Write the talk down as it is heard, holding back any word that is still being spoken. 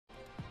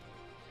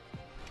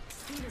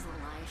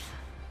enough.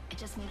 It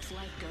just makes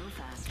life go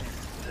faster.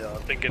 Yeah,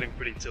 I've been getting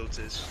pretty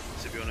tilted,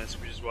 to be honest,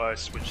 which is why I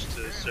switched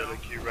to solo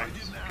queue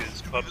ranks,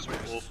 because pubs were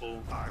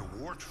awful.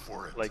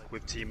 Like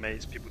with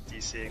teammates, people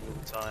DCing all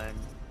the time,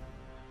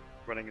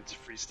 running into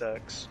free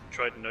stacks.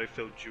 Tried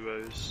no-fill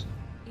duos,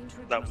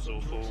 that was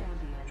awful.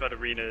 Tried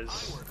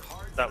arenas,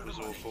 that was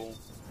awful.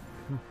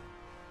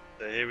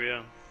 So here we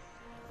are.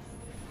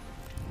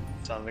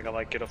 Sounds like I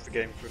might get off the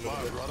game for a little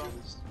bit.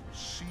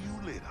 See you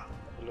later.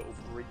 A little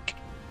break.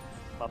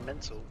 My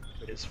mental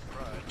is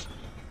fried.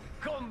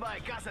 Come by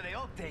Casa de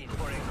Octane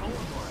for a cold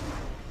one.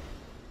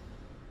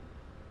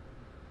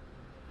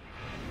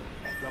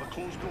 Got a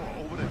closed door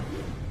over there.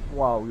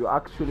 Wow, you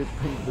actually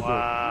pinged the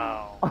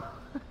Wow. door.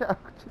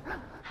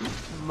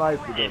 Nice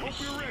to go.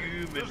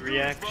 Human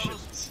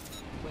reactions.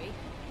 Wait.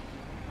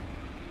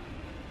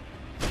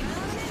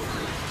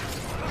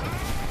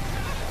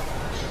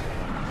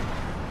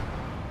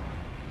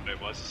 Wait,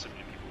 why is there so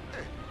many people?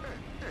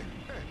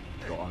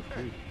 Go on,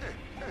 please.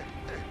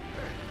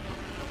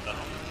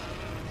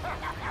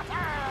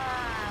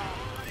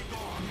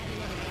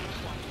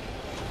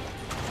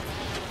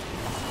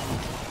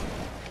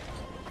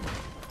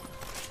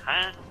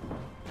 Huh?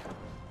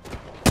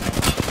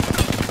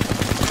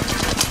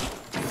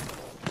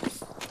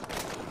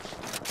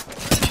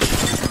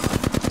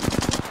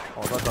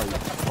 Oh, that guy is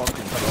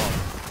fucking strong.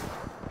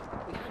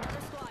 We got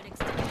another squad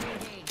extending the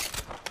engage.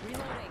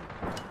 Reloading.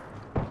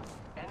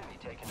 Enemy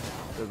taken down.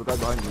 There's a guy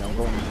behind me, I'm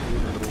going to the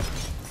roof.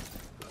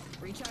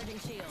 Recharging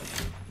shield.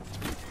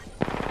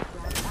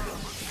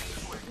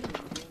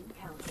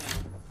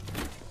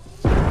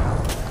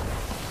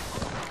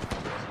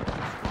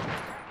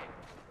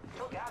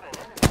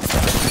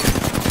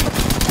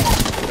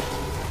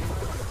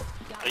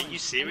 Are you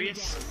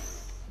serious?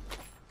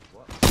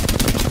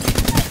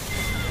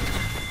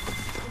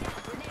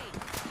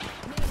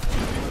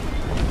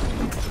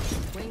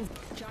 Wing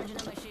charging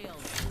on my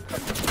shield.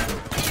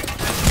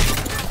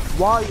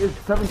 Why is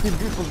 17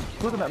 people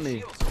shooting at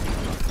me?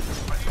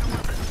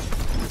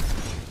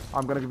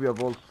 I'm gonna give you a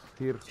volt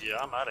here.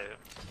 Yeah, I'm out of here.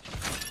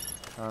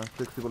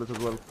 60 bullets as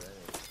well.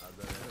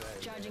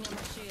 Charging on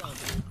my shield.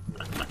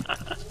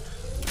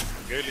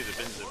 Goalies have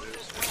been to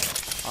boost.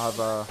 I have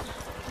a...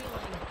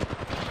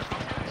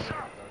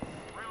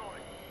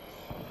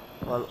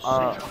 Well,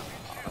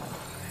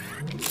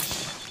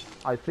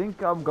 I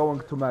think I'm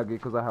going to Maggie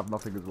because I have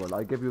nothing as well.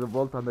 I gave you the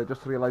vault and I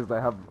just realized I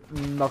have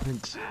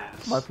nothing.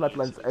 My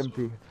flatline's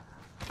empty.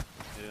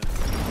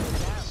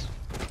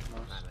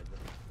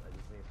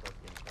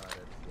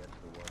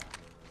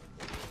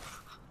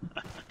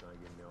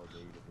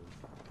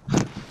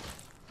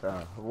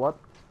 What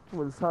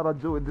will Sarah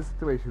do in this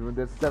situation when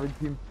there's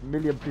 17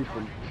 million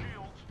people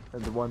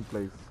in the one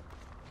place?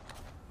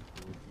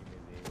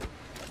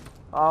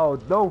 Oh,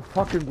 no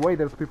fucking way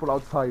there's people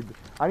outside.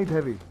 I need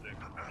heavy.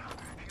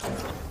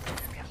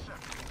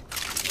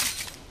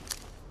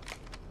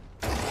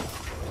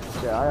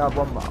 Yeah, I have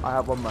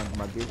one man,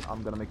 Maggie.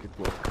 I'm gonna make it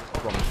work. I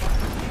promise.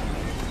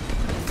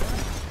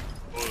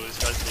 Oh, this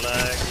guy's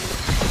lag.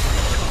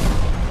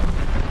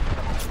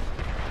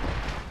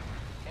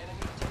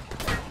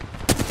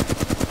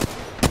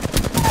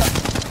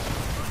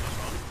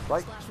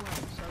 Right?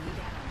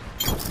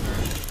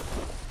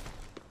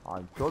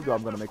 I told you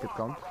I'm gonna make it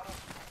count.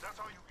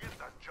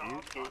 Oh,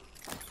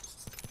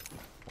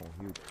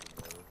 huge.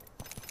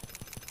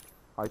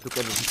 I took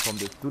everything from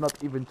this. Do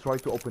not even try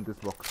to open this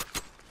box.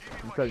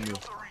 I'm telling you.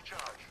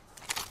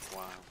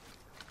 Wow.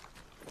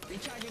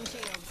 Recharging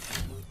shield.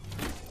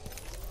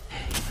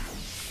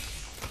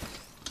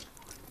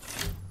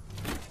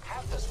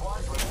 Half the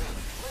squad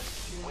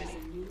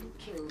winning. New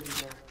kill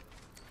leader.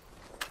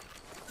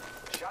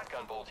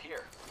 Shotgun bolt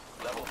here.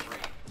 Level 3.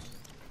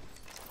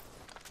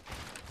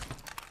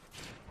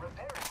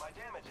 Repairing my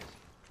damages.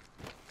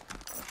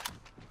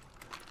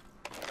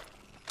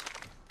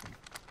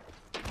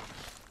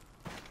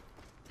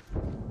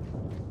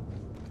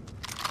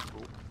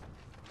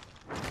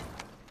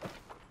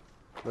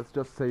 Let's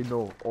just say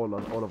no, all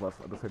of us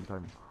at the same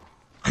time.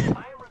 I am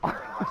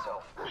repairing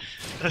myself.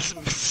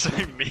 That's so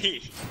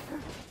me.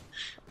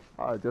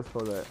 Ah, just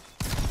for that.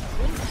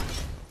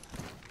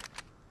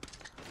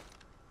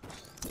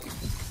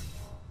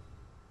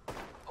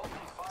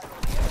 Opening fire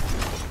on the enemy.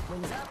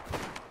 Wings up.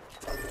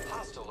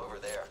 Hostile over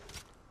there.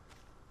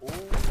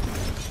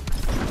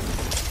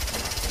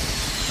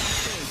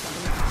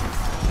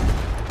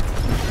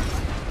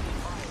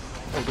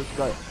 Oh, this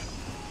guy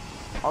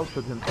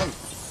outed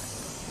himself.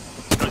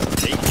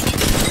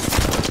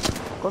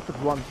 Kotik's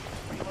one.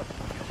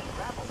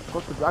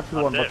 Kotik's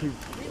actually one, but he's...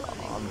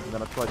 I'm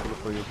gonna try to look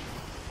for you.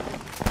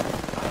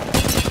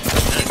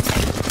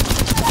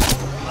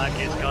 Lag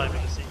is going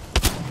to see.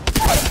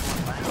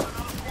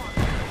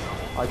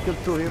 I killed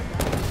two here.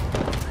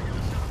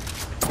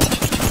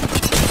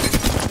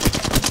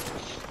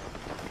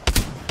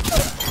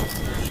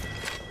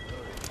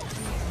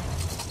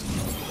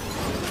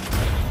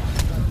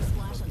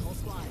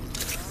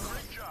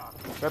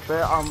 Pepe,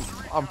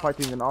 I'm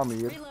fighting an army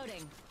here.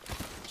 Reloading.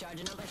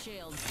 Charging on my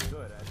shield.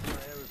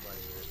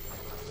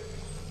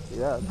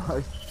 Yeah,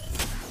 nice.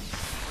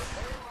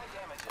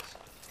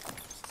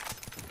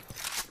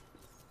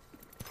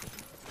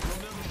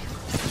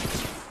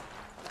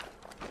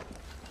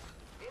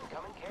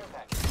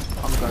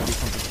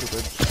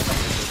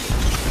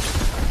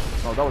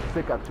 Oh, that was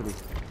sick actually.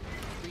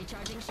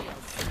 Recharging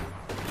shields.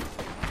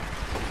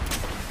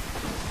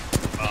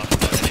 Got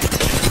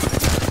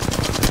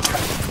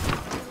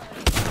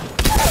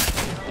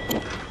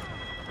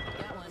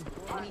one.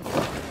 Enemy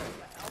down.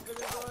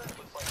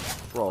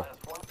 Bro,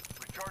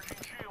 Recharging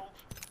shields.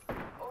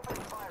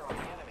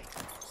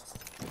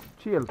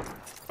 chill.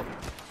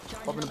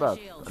 Charging Popping the up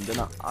back, shield. and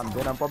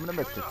then I'm popping the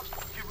message.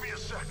 Give me a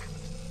second.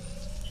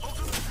 Look at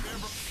this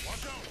camera.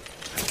 Watch out.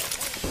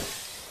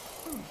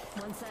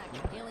 1 sec.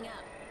 Healing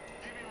up.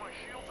 Giving my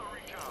shields a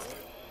recharge.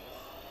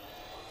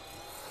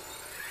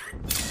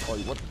 Oh,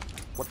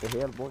 what the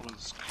hell, boy?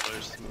 One's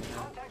close to me.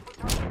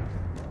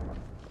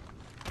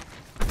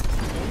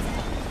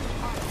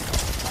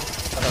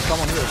 I got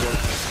someone here, bro.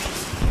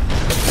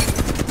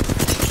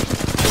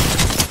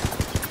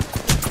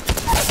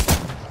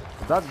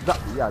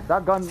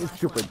 That gun is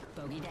stupid.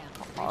 Bogey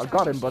down. I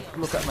got him, but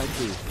look at my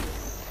tree.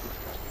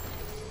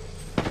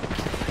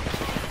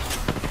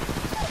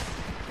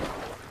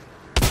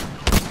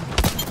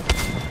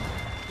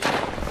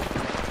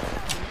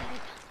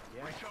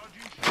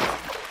 Recharging shields.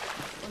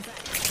 1 sec.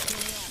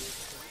 Healing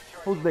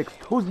up. Who's next?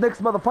 Who's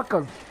next,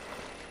 motherfuckers?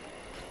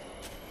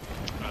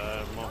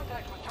 More.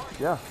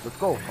 Yeah, let's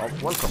go.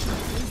 Welcome. Wings up. Giving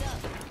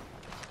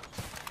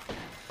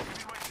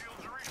my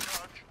shields a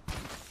recharge.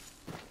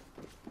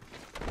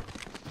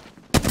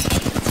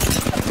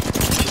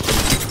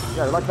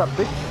 Yeah, like that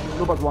bitch.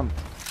 Nobody's one.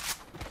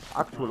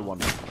 Actual one.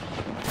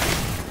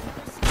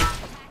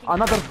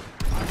 Another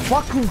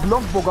fucking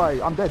longbow guy.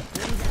 I'm dead.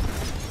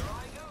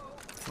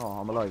 Oh,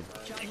 I'm alive.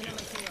 Charging up my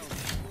shield.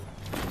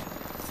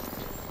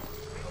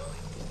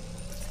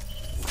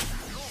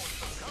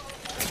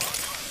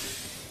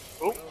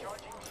 Oh!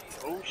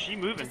 Oh, she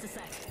moving. Just a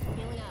sec.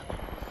 Healing up.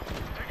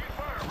 Taking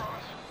fire,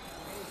 Ross.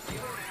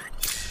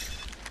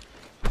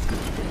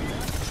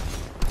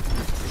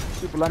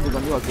 People landed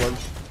on you as well.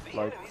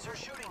 Like,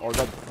 oh,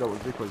 that was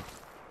equal.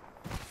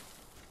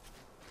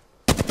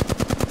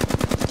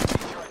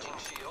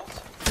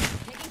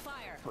 Taking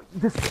fire.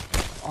 This,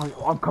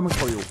 I'm coming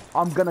for you.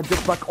 I'm gonna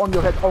get back on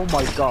your head. Oh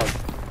my god.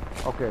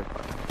 Okay.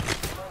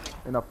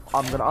 Enough.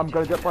 I'm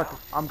gonna get back.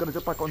 I'm gonna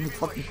get back on his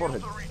fucking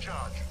forehead. The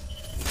recharge.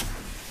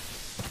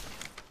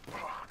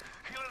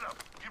 Healing up.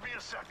 Give me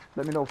a sec.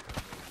 Let me know.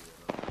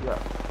 Yeah.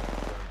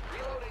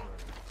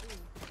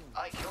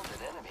 I killed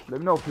an enemy. Let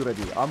me know if you're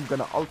ready. I'm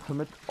gonna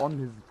ultimate on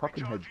his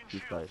fucking head.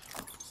 This guy.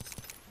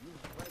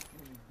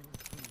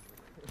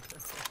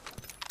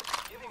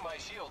 Giving my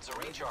shields a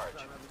recharge.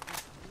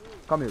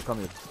 Come here. Come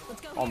here.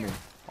 Let's go On here. me.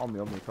 On me.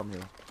 Come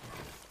here.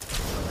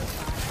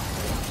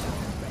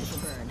 Ready for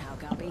burn. How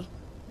copy?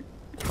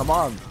 Come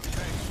on.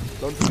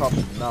 Don't stop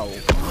now.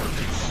 Oh.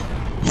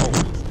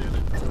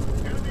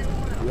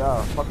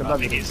 Yeah. Fucking I land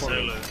think in he's his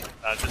forehead.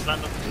 solo. Just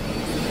land on.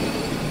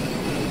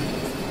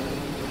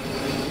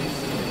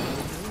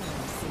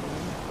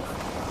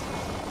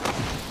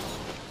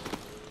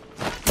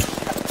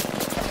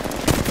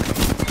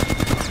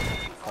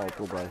 Oh,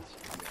 poor guy.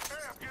 Hey,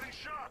 I'm getting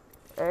shot.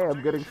 Hey,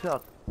 I'm getting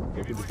shot.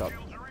 Getting shot.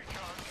 Shields a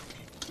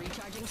recharge.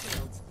 Recharging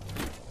shields.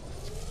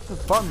 This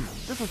is fun.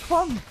 This is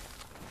fun. Oh,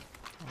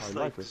 I It's like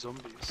like it.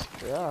 zombies.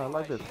 Yeah, I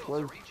like this.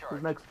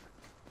 Who's next?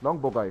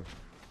 Longbow guy.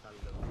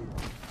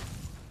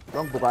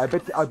 Longbow guy.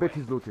 I bet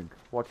he's looting.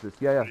 Watch this.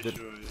 Yeah. Pretty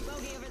sure, yeah.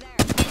 Bogey over there.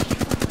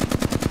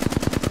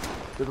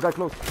 There's a guy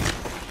close.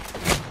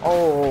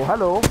 Oh,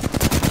 hello.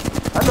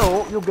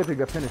 Hello. You're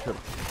getting a finisher.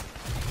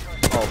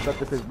 Oh,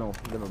 that it is no.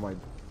 Never mind.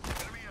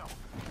 Enemy out.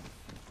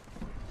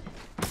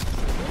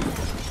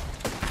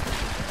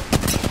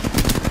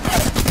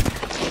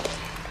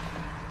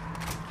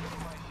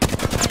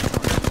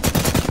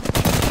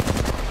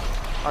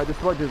 I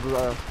destroyed his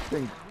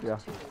thing. Yeah.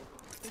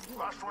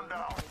 Last one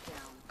down.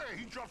 Hey,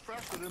 he dropped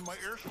faster than my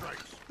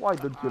airstrikes. Why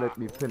don't you let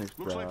me finish?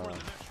 Looks like we're in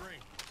the next ring.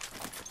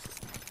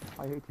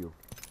 I hate you.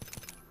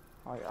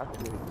 I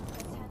actually hate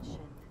you.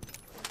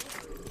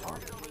 I'm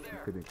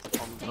kidding.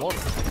 What?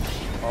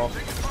 Oh,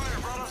 Taking fire,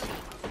 brother.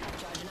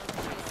 Charging up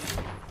my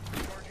shield.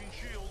 Charging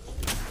shields.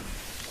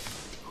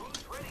 Who's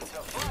ready to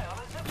fly on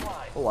a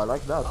zipline? oh, I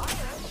like that.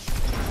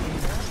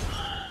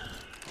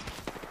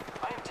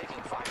 I am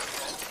taking fire,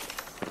 friend.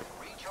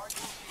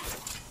 Recharging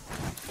shields.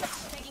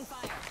 Taking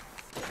fire.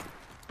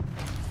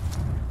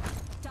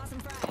 Toss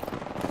and frag.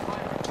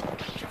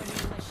 Charging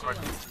up my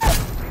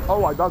shield.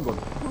 Oh, I dangled.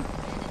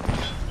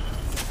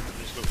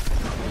 Let's go.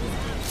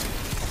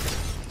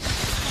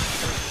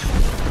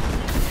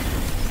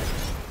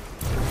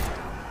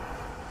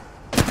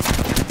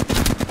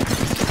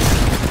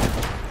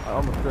 I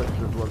almost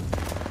crashed as well.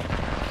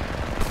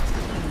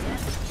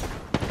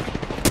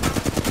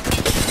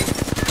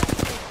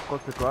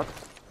 Got the crack.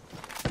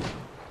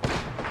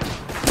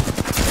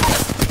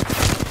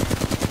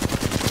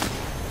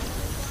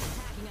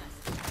 Attacking us.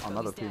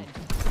 Another Bogey's team.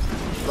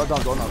 dead. Got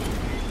down, on us.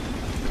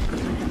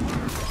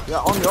 Yeah,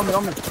 on me.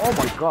 Oh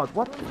my god,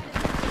 what?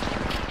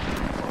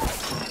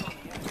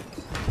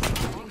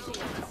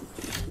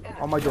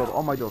 On my door.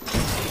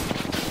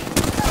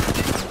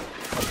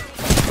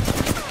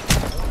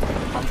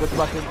 I'm just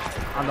back in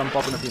and I'm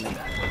popping a team.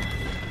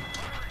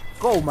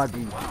 go,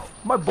 Maggie.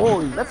 My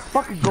boy, let's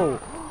fucking go.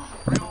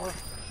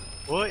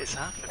 What is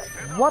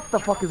happening? What the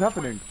fuck is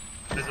happening?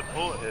 There's a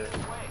port here.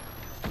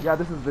 Yeah,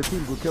 this is the team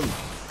who killed.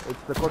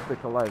 It's the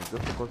Caustic alive,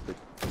 just the Caustic.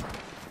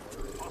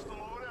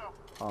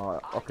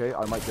 Okay,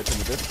 I might get him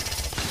with this.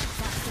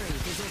 Top 3,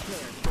 visual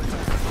clear.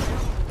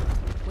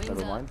 Wings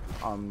Never up. mind.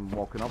 I'm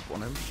walking up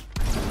on him.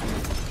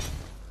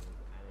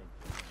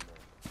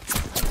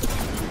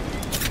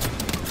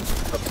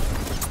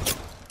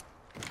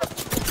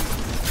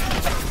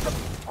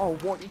 Oh,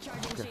 what?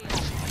 Recharging Okay,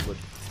 shield. good.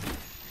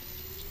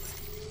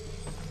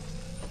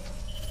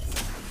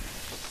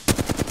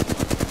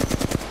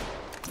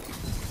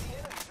 The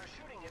enemies are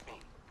shooting at me.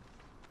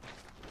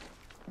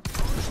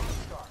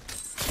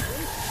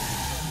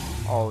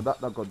 Oh,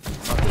 that got not good.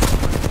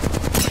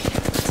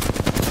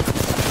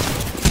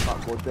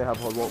 Not good. They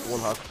have wall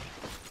hack.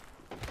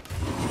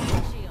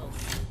 Shield.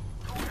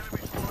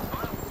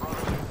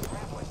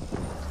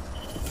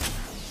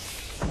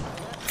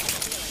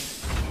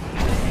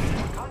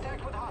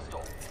 Contact with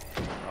hostile.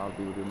 I'll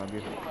be with you, Maggie.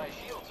 Giving my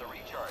shields a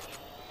recharge.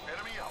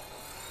 Enemy out.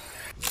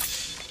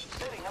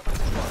 Setting up a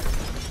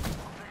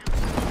deploy.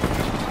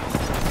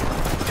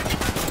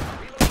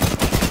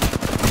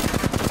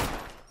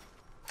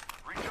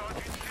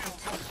 Recharging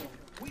shield.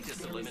 We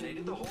just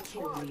eliminated the whole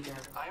squad.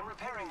 I am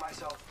repairing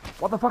myself.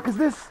 What the fuck is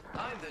this?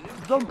 I'm the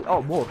new Zombie.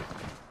 Oh, more.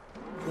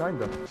 Behind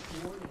them.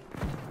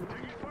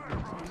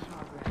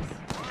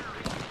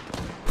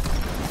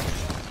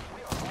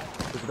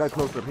 There's a guy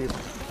closer here.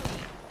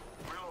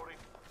 Reloading.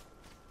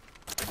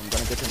 I'm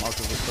gonna get him out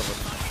of his cover.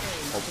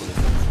 Hopefully.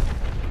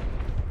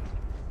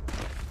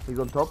 He's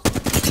on top. 50.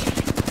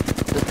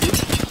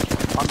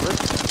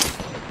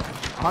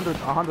 100.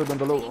 100 on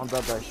the low on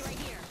that guy. Right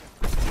here.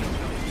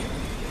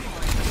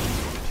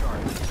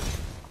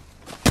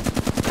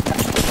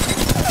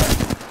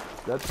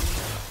 Dead.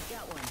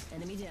 Got one.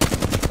 Enemy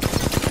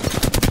down.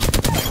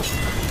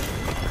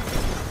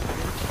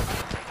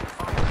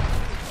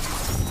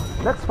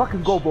 Let's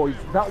fucking go, boys.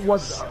 That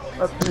was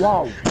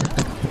wow.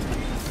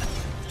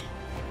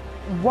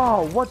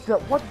 Wow, what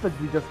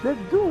did we just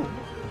do?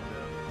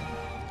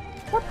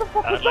 What the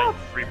fuck I was had like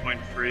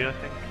that? 3.3, I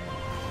think.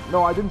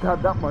 No, I didn't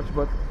have that much,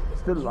 but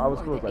still, I was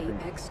You are close, the I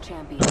think. Apex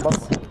champions. But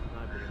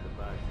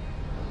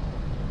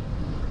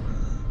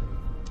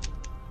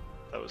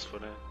That was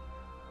funny.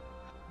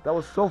 that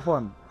was so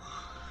fun.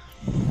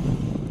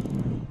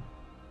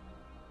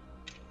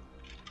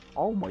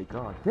 Oh my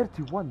god,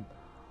 31.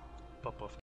 Pop off.